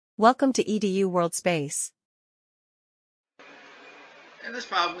Welcome to EDU World Space. In this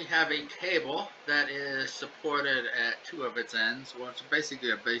problem, we have a table that is supported at two of its ends. Well, it's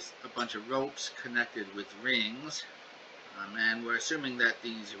basically a bunch of ropes connected with rings, and we're assuming that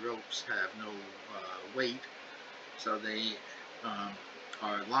these ropes have no weight, so they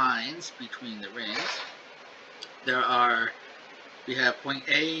are lines between the rings. We have point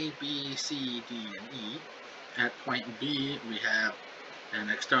A, B, C, D, and E. At point B, we have an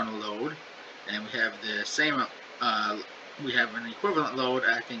external load, and we have the same we have an equivalent load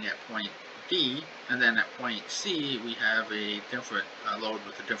acting at point D, and then at point C we have a different load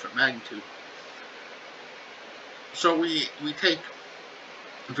with a different magnitude. So if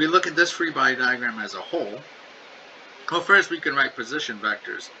we look at this free body diagram as a whole, well, first we can write position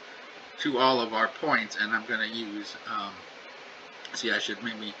vectors to all of our points, and I'm going to use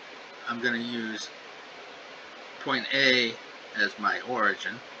I'm going to use point A as my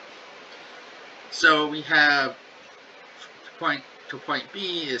origin. So we have point to point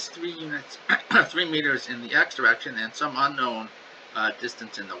B is 3 meters in the x direction and some unknown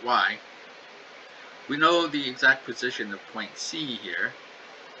distance in the y. We know the exact position of point C here.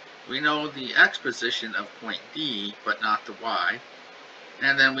 We know the x position of point D, but not the y.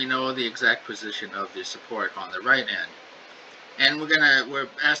 And then we know the exact position of the support on the right end. And we're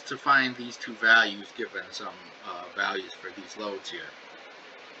asked to find these two values given some values for these loads here.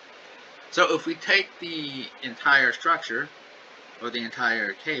 So if we take the entire structure, or the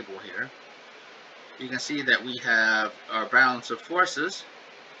entire table here, you can see that we have our balance of forces,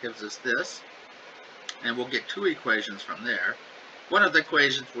 gives us this, and we'll get two equations from there. One of the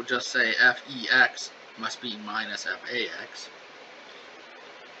equations will just say Fex must be minus Fax.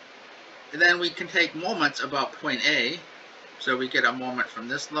 And then we can take moments about point A, so we get a moment from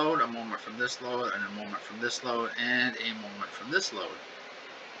this load, a moment from this load, and a moment from this load, and a moment from this load.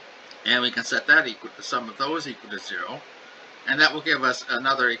 And we can set that equal, the sum of those equal to 0. And that will give us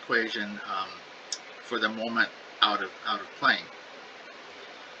another equation for the moment out of plane.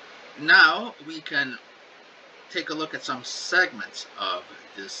 Now we can take a look at some segments of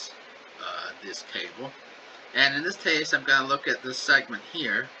this table. And in this case, I'm going to look at this segment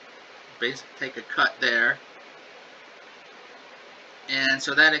here. Basically, take a cut there. And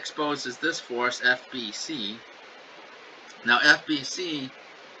so that exposes this force, FBC. Now FBC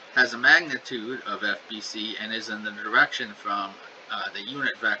has a magnitude of FBC and is in the direction from the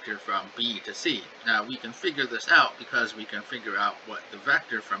unit vector from B to C. Now we can figure this out because we can figure out what the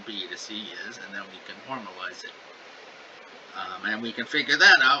vector from B to C is, and then we can normalize it. And we can figure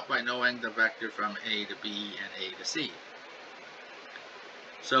that out by knowing the vector from A to B and A to C.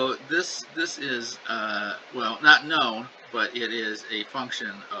 So this is, well, not known, but it is a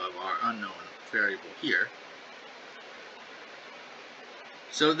function of our unknown variable here.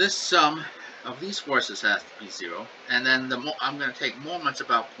 So this sum of these forces has to be 0, and then I'm going to take moments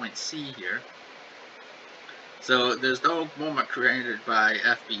about point C here. So there's no moment created by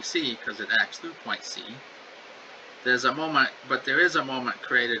FBC because it acts through point C. There's a moment, but there is a moment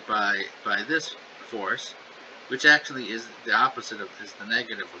created by this force, which actually is the opposite is the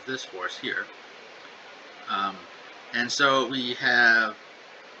negative of this force here. And so we have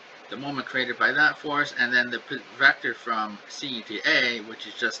the moment created by that force, and then the vector from C to A, which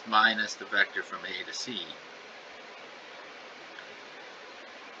is just minus the vector from A to C.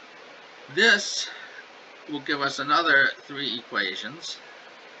 This will give us another 3 equations.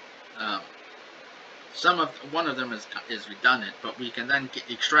 One of them is redundant, but we can then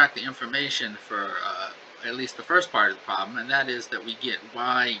extract the information for at least the first part of the problem, and that is that we get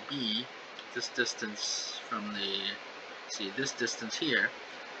YB, this distance from this distance here,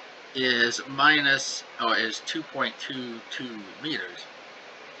 is 2.22 meters.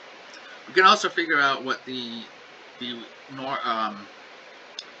 We can also figure out what the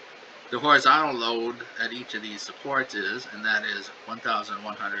horizontal load at each of these supports is, and that is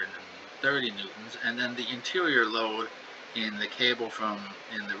 1,130 newtons, and then the interior load in the cable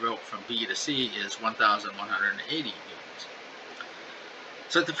in the rope from B to C is 1,180 newtons.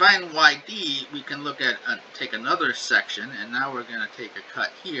 So to find YD, we can take another section, and now we're going to take a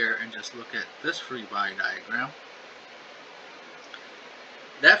cut here and just look at this free body diagram.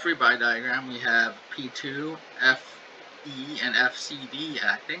 That free body diagram, we have P2, FE, and FCD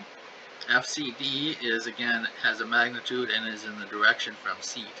acting. FCD has a magnitude and is in the direction from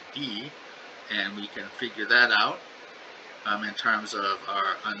C to D, and we can figure that out in terms of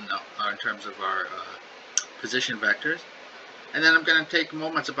our position vectors. And then I'm going to take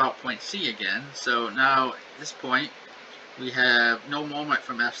moments about point C again. So now at this point we have no moment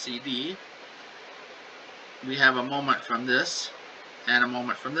from FCD. We have a moment from this, and a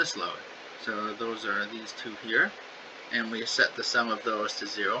moment from this load. So those are these two here, and we set the sum of those to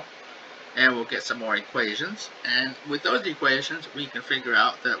 0, and we'll get some more equations. And with those equations, we can figure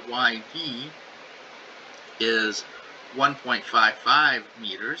out that YD is 1.55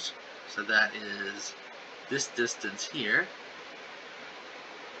 meters, so that is this distance here.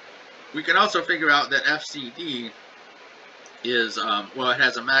 We can also figure out that FCD is, well, it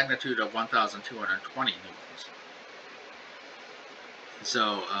has a magnitude of 1,220 newtons.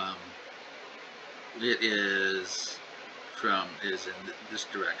 So it is in this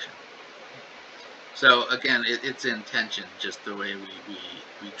direction. So again, it's in tension, just the way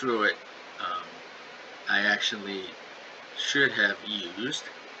we drew it. I actually should have used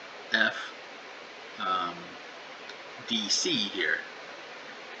F DC here,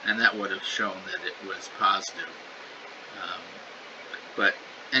 and that would have shown that it was positive. But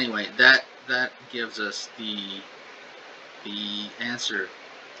anyway, that gives us the answer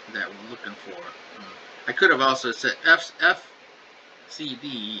that we're looking for. I could have also said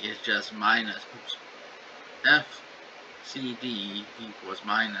FCD is just minus, FCD equals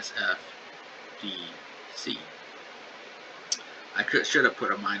minus FDC. I should have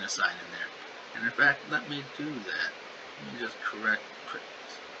put a minus sign in there. And in fact, let me do that. Let me just correct.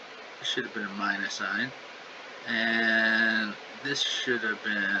 It should have been a minus sign. And this should have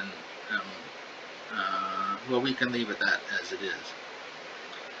been, well, we can leave it that as it is.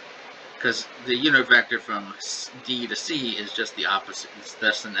 Because the unit vector from D to C is just the opposite.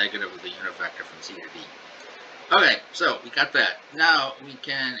 That's the negative of the unit vector from C to D. Okay, so we got that. Now we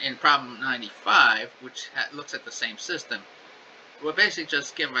can, in problem 95, which looks at the same system, we're basically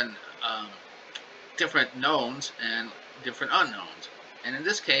just given different knowns and different unknowns. And in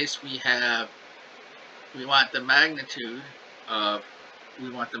this case, we want the magnitude of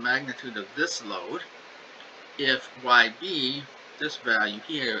this load if YB, this value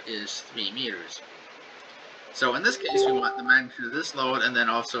here, is 3 meters. So in this case, we want the magnitude of this load, and then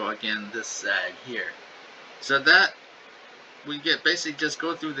also again this sag here. So that we get basically just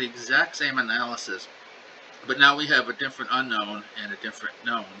go through the exact same analysis, but now we have a different unknown and a different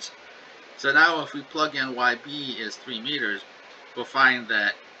knowns. So now if we plug in YB is 3 meters, we'll find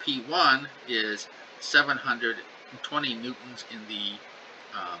that P1 is 720 newtons in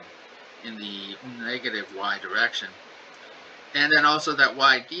the negative Y direction, and then also that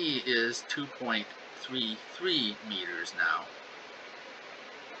YD is 2.33 meters now.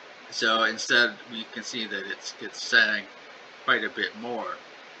 So instead, we can see that it's sagged quite a bit more.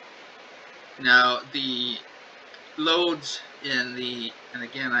 Now the loads in the, and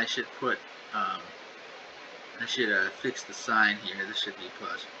again I should put, I should fix the sign here. This should be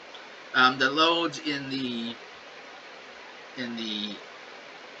plus. The loads in the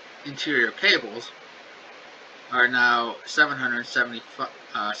interior cables are now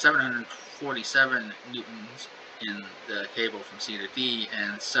 747 newtons in the cable from C to D,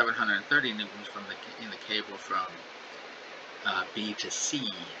 and 730 newtons in the cable from B to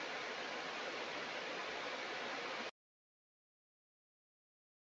C.